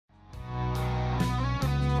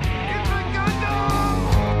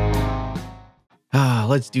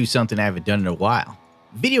let's do something I haven't done in a while.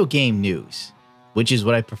 Video game news, which is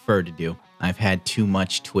what I prefer to do. I've had too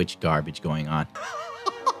much Twitch garbage going on.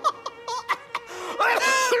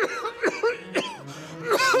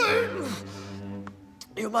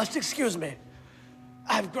 You must excuse me.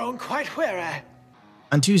 I've grown quite weary.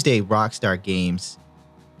 On Tuesday, Rockstar Games,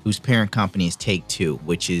 whose parent company is Take-Two,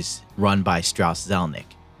 which is run by Strauss Zelnick,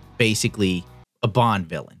 basically a Bond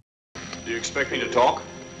villain. Do you expect me to talk?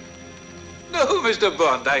 No, Mr.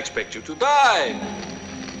 Bond, I expect you to die.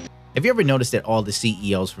 Have you ever noticed that all the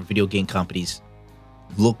CEOs for video game companies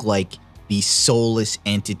look like these soulless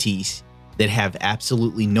entities that have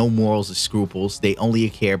absolutely no morals or scruples? They only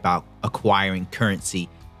care about acquiring currency.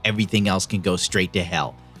 Everything else can go straight to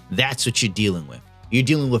hell. That's what you're dealing with. You're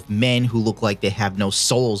dealing with men who look like they have no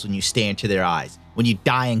souls when you stare into their eyes. When you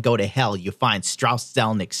die and go to hell, you find Strauss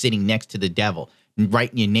Zelnick sitting next to the devil and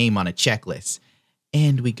writing your name on a checklist.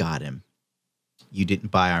 And we got him. You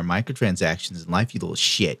didn't buy our microtransactions in life, you little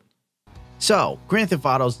shit. So, Grand Theft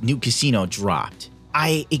Auto's new casino dropped.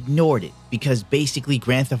 I ignored it because basically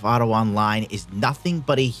Grand Theft Auto Online is nothing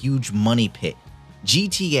but a huge money pit.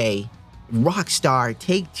 GTA, Rockstar,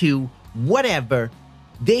 Take-Two, whatever,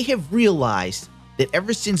 they have realized that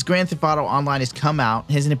ever since Grand Theft Auto Online has come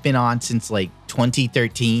out, hasn't it been on since like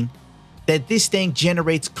 2013, that this thing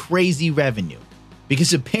generates crazy revenue.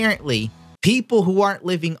 Because apparently, people who aren't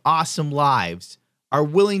living awesome lives are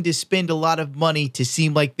willing to spend a lot of money to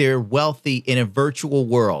seem like they're wealthy in a virtual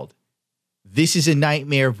world. This is a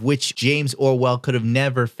nightmare of which James Orwell could have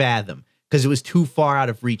never fathomed because it was too far out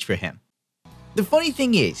of reach for him. The funny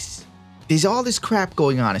thing is, there's all this crap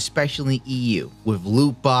going on, especially in the EU, with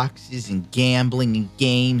loot boxes and gambling and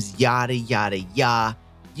games, yada, yada, yada.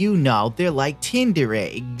 You know, they're like Tinder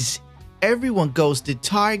eggs. Everyone goes to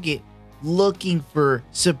Target looking for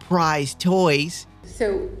surprise toys.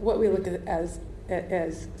 So what we look at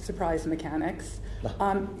as surprise mechanics,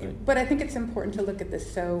 but I think it's important to look at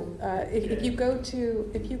this. So if you go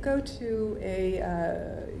to a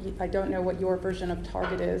I don't know what your version of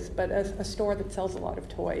Target is, but a store that sells a lot of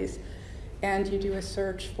toys, and you do a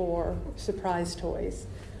search for surprise toys,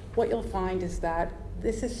 what you'll find is that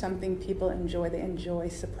this is something people enjoy. They enjoy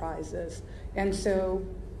surprises, and so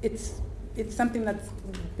it's something that's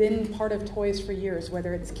been part of toys for years,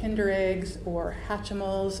 whether it's Kinder Eggs or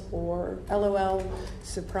Hatchimals or LOL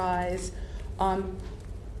Surprise.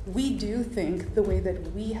 We do think the way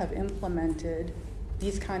that we have implemented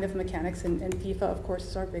these kind of mechanics, and FIFA, of course,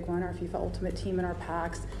 is our big one, our FIFA Ultimate Team and our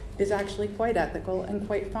packs, is actually quite ethical and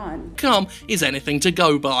quite fun. Is anything to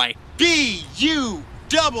go by. BULLSHIT,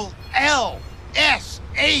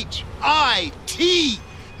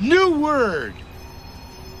 new word.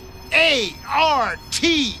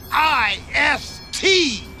 ARTIST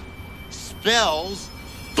spells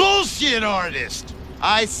bullshit artist.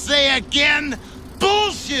 I say again,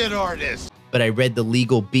 bullshit artist. But I read the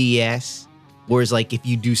legal BS, where it's like if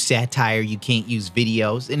you do satire, you can't use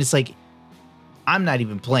videos. And it's like, I'm not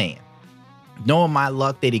even playing. Knowing my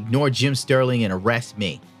luck, they'd ignore Jim Sterling and arrest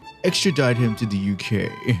me. Extradite him to the UK.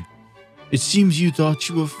 It seems you thought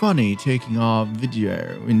you were funny taking our video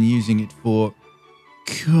and using it for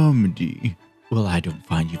comedy. Well, I don't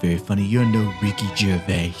find you very funny. You're no Ricky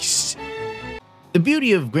Gervais. The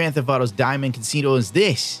beauty of Grand Theft Auto's Diamond Casino is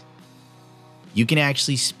this. You can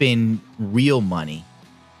actually spend real money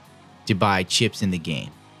to buy chips in the game.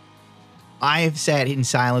 I have sat in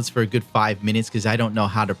silence for a good 5 minutes because I don't know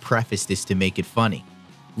how to preface this to make it funny.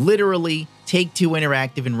 Literally, Take-Two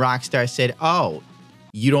Interactive and Rockstar said, oh,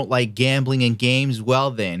 you don't like gambling in games?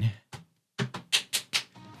 Well then,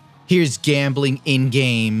 here's gambling in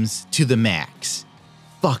games to the max.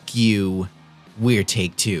 Fuck you, we're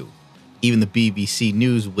Take-Two. Even the BBC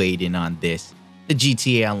News weighed in on this. The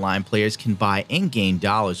GTA Online players can buy in-game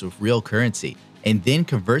dollars with real currency and then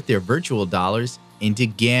convert their virtual dollars into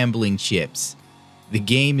gambling chips. The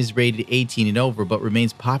game is rated 18 and over but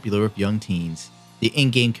remains popular with young teens. The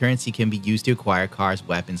in-game currency can be used to acquire cars,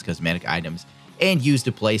 weapons, cosmetic items, and used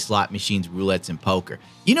to play slot machines, roulettes, and poker.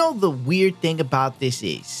 You know the weird thing about this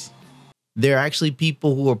is, there are actually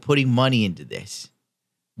people who are putting money into this.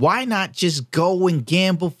 Why not just go and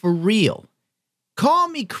gamble for real? Call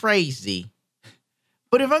me crazy,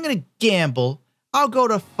 but if I'm gonna gamble, I'll go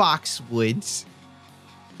to Foxwoods,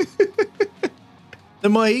 the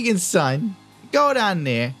Mohegan Sun, go down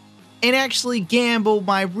there and actually gamble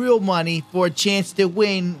my real money for a chance to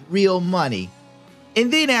win real money.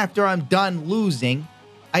 And then after I'm done losing,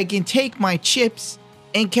 I can take my chips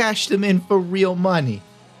and cash them in for real money.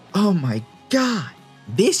 Oh my God,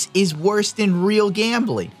 this is worse than real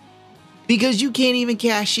gambling because you can't even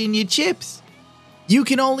cash in your chips. You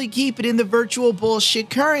can only keep it in the virtual bullshit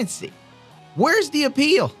currency. Where's the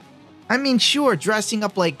appeal? I mean, sure, dressing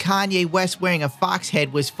up like Kanye West wearing a fox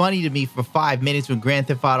head was funny to me for 5 minutes when Grand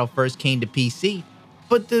Theft Auto first came to PC,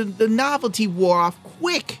 but the novelty wore off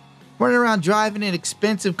quick. Running around driving in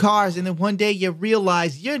expensive cars, and then one day you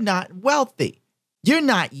realize you're not wealthy. You're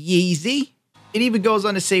not Yeezy. It even goes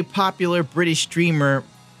on to say popular British streamer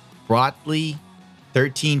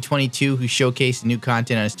Broadly1322, who showcased new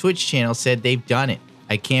content on his Twitch channel, said they've done it.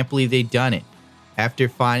 I can't believe they've done it. After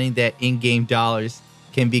finding that in-game dollars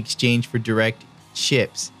can be exchanged for direct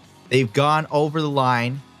chips, they've gone over the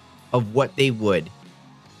line of what they would,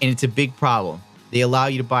 and it's a big problem. They allow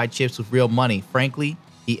you to buy chips with real money. Frankly,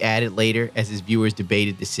 he added later as his viewers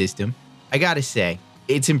debated the system, I gotta say,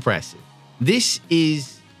 it's impressive. This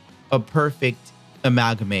is a perfect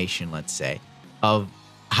amalgamation, let's say, of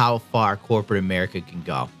how far corporate America can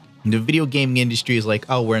go. The video gaming industry is like,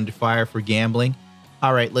 oh, we're under fire for gambling.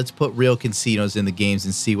 All right, let's put real casinos in the games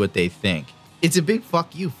and see what they think. It's a big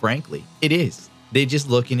fuck you, frankly. It is. They're just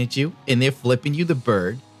looking at you and they're flipping you the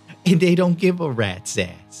bird and they don't give a rat's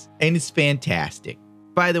ass. And it's fantastic.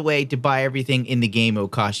 By the way, to buy everything in the game, it will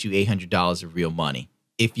cost you $800 of real money.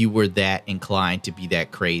 If you were that inclined to be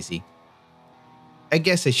that crazy. I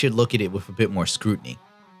guess I should look at it with a bit more scrutiny.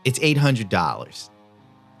 It's $800.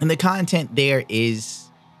 And the content there is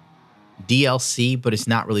DLC, but it's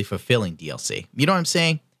not really fulfilling DLC. You know what I'm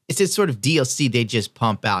saying? It's this sort of DLC they just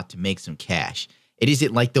pump out to make some cash. It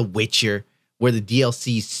isn't like The Witcher, where the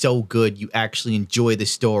DLC is so good you actually enjoy the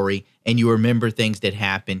story and you remember things that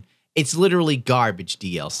happen. It's literally garbage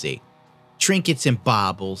DLC. Trinkets and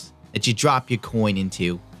baubles that you drop your coin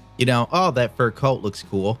into. You know, oh, that fur coat looks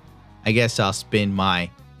cool. I guess I'll spend my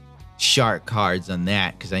shark cards on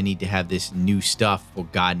that because I need to have this new stuff for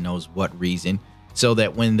God knows what reason, so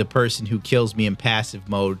that when the person who kills me in passive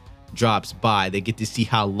mode drops by, they get to see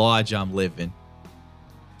how large I'm living.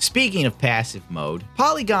 Speaking of passive mode,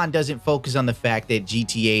 Polygon doesn't focus on the fact that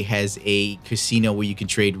GTA has a casino where you can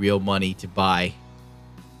trade real money to buy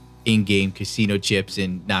in-game casino chips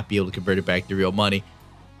and not be able to convert it back to real money.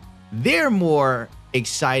 They're more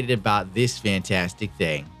excited about this fantastic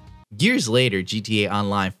thing. Years later, GTA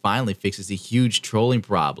Online finally fixes a huge trolling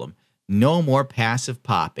problem. No more passive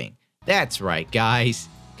popping. That's right, guys.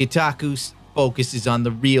 Kotaku focuses on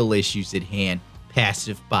the real issues at hand,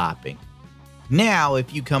 passive popping. Now,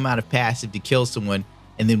 if you come out of passive to kill someone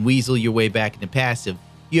and then weasel your way back into passive,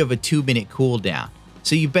 you have a 2-minute cooldown.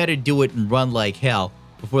 So you better do it and run like hell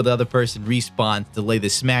before the other person respawns to lay the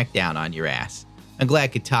smackdown on your ass. I'm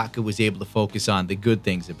glad Kotaku was able to focus on the good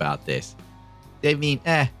things about this. I mean,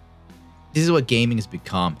 this is what gaming has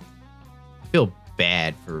become. I feel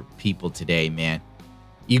bad for people today, man.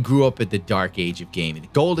 You grew up at the dark age of gaming. The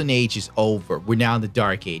golden age is over. We're now in the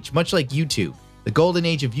dark age, much like YouTube. The golden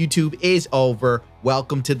age of YouTube is over.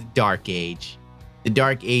 Welcome to the dark age. The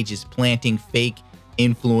dark age is planting fake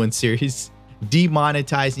influencers,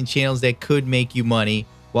 demonetizing channels that could make you money,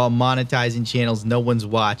 while monetizing channels no one's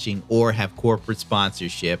watching or have corporate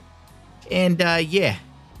sponsorship. And yeah,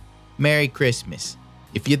 Merry Christmas.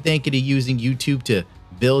 If you're thinking of using YouTube to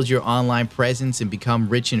build your online presence and become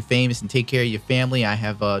rich and famous and take care of your family, I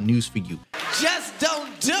have news for you. Just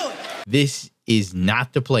don't do it! This is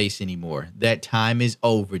not the place anymore. That time is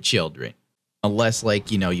over, children. Unless,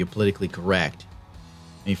 like, you know, you're politically correct.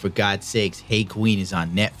 I mean, for God's sakes, Hey Queen is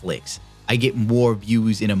on Netflix. I get more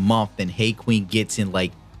views in a month than Hey Queen gets in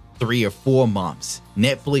like 3 or 4 months.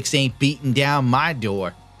 Netflix ain't beating down my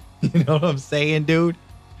door. You know what I'm saying, dude?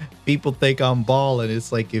 People think I'm balling.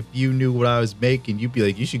 It's like if you knew what I was making, you'd be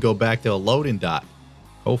like, you should go back to a loading dock.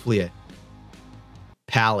 Hopefully a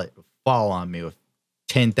pallet will fall on me with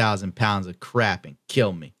 10,000 pounds of crap and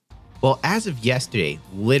kill me. Well, as of yesterday,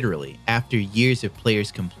 literally, after years of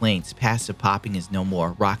players' complaints, passive popping is no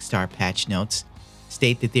more. Rockstar patch notes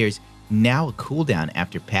state that there's now a cooldown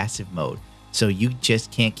after passive mode, so you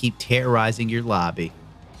just can't keep terrorizing your lobby.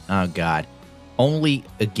 Oh, God. Only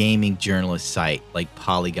a gaming journalist site like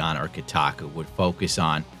Polygon or Kotaku would focus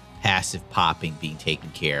on passive popping being taken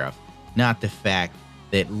care of, not the fact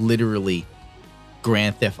that literally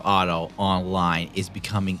Grand Theft Auto Online is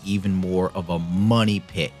becoming even more of a money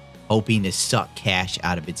pit, hoping to suck cash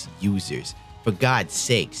out of its users. For God's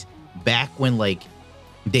sakes, back when like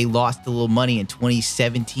they lost a little money in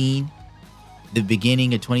 2017, the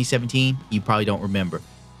beginning of 2017, you probably don't remember,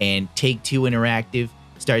 and Take-Two Interactive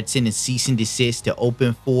started sending cease and desist to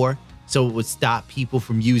Open4 so it would stop people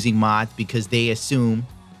from using mods because they assumed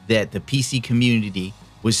that the PC community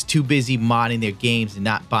was too busy modding their games and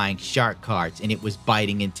not buying shark cards, and it was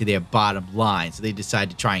biting into their bottom line, so they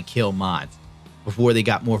decided to try and kill mods. before they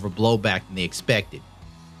got more of a blowback than they expected.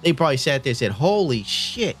 They probably sat there and said, holy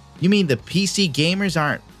shit, you mean the PC gamers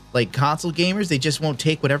aren't like console gamers? They just won't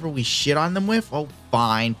take whatever we shit on them with? Oh,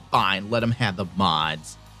 fine, let them have the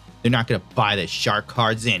mods. They're not going to buy the shark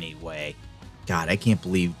cards anyway. God, I can't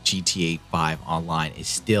believe GTA 5 Online is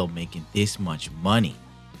still making this much money.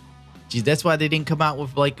 Geez, that's why they didn't come out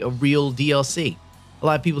with like a real DLC. A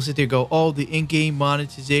lot of people sit there and go, oh, the in-game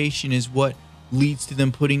monetization is what leads to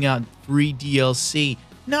them putting out free DLC.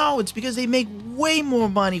 No, it's because they make way more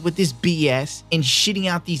money with this BS and shitting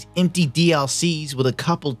out these empty DLCs with a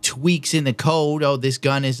couple tweaks in the code. Oh, this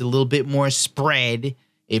gun is a little bit more spread.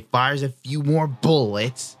 It fires a few more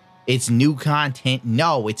bullets. It's new content.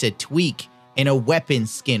 No, it's a tweak and a weapon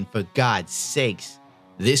skin, for God's sakes.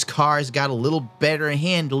 This car's got a little better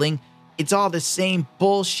handling. It's all the same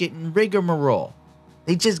bullshit and rigmarole.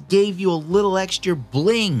 They just gave you a little extra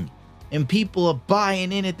bling, and people are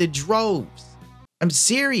buying in at the droves. I'm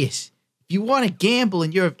serious. If you want to gamble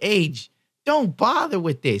and you're of age, don't bother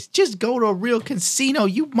with this. Just go to a real casino.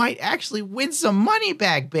 You might actually win some money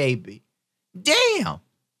back, baby. Damn.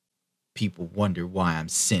 People wonder why I'm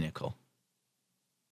cynical.